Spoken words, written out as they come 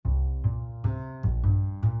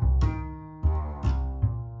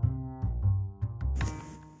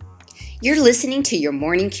You're listening to Your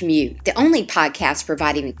Morning Commute, the only podcast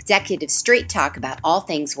providing executives straight talk about all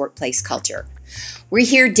things workplace culture. We're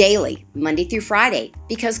here daily, Monday through Friday,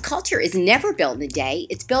 because culture is never built in a day,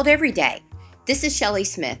 it's built every day. This is Shelley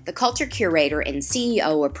Smith, the culture curator and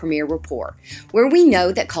CEO of Premier Rapport, where we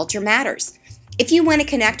know that culture matters. If you want to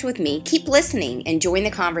connect with me, keep listening and join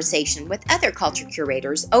the conversation with other culture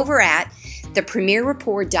curators over at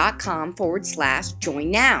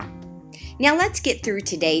thepremierrapport.com/join now. Now let's get through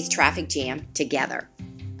today's traffic jam together.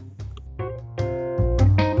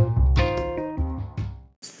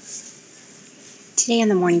 Today on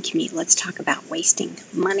the Morning Commute, let's talk about wasting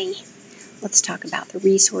money. Let's talk about the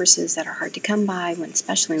resources that are hard to come by,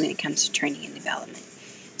 especially when it comes to training and development.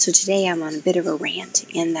 So today I'm on a bit of a rant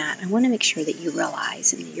in that I want to make sure that you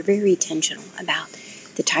realize and that you're very intentional about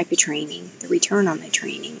the type of training, the return on the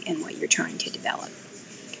training, and what you're trying to develop.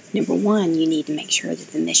 Number one, you need to make sure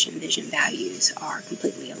that the mission, vision, values are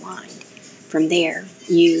completely aligned. From there,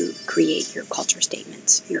 you create your culture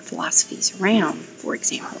statements, your philosophies around, for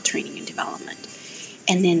example, training and development,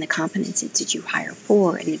 and then the competencies that you hire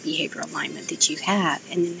for and the behavioral alignment that you have,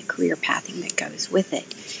 and then the career pathing that goes with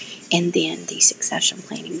it, and then the succession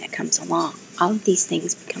planning that comes along. All of these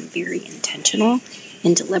things become very intentional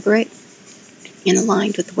and deliberate and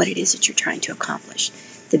aligned with what it is that you're trying to accomplish.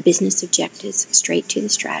 The business objectives, straight to the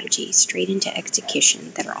strategy, straight into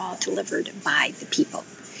execution, that are all delivered by the people.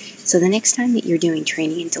 So the next time that you're doing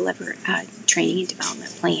training and development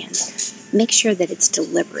plans, make sure that it's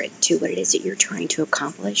deliberate to what it is that you're trying to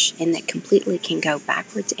accomplish and that completely can go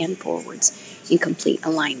backwards and forwards in complete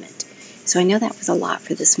alignment. So I know that was a lot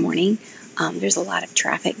for this morning. There's a lot of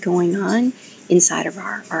traffic going on inside of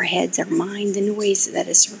our heads, our mind, the noise that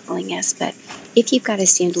is circling us. But if you've got a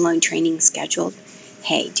standalone training scheduled,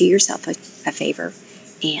 hey, do yourself a favor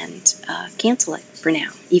and cancel it for now,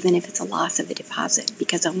 even if it's a loss of a deposit,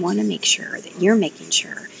 because I want to make sure that you're making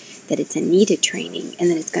sure that it's a needed training and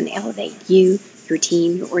that it's going to elevate you, your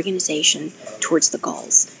team, your organization towards the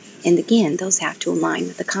goals. And again, those have to align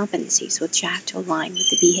with the competencies, which have to align with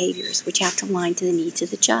the behaviors, which have to align to the needs of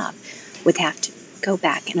the job, which have to go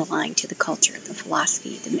back and align to the culture, the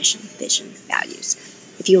philosophy, the mission, vision, values.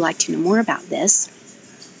 If you'd like to know more about this,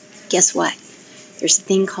 guess what? There's a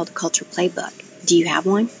thing called a culture playbook. Do you have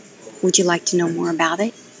one? Would you like to know more about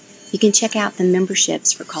it? You can check out the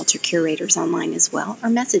memberships for culture curators online as well, or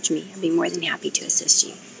message me. I'd be more than happy to assist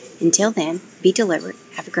you. Until then, be deliberate,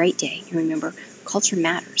 have a great day, and remember, culture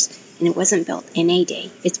matters, and it wasn't built in a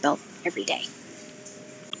day, it's built every day.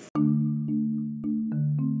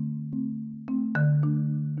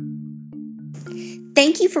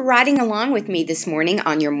 Thank you for riding along with me this morning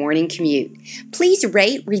on your morning commute. Please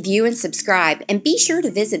rate, review, and subscribe, and be sure to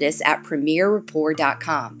visit us at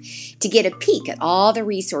premierrapport.com to get a peek at all the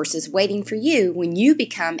resources waiting for you when you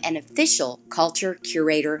become an official Culture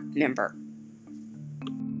Curator member.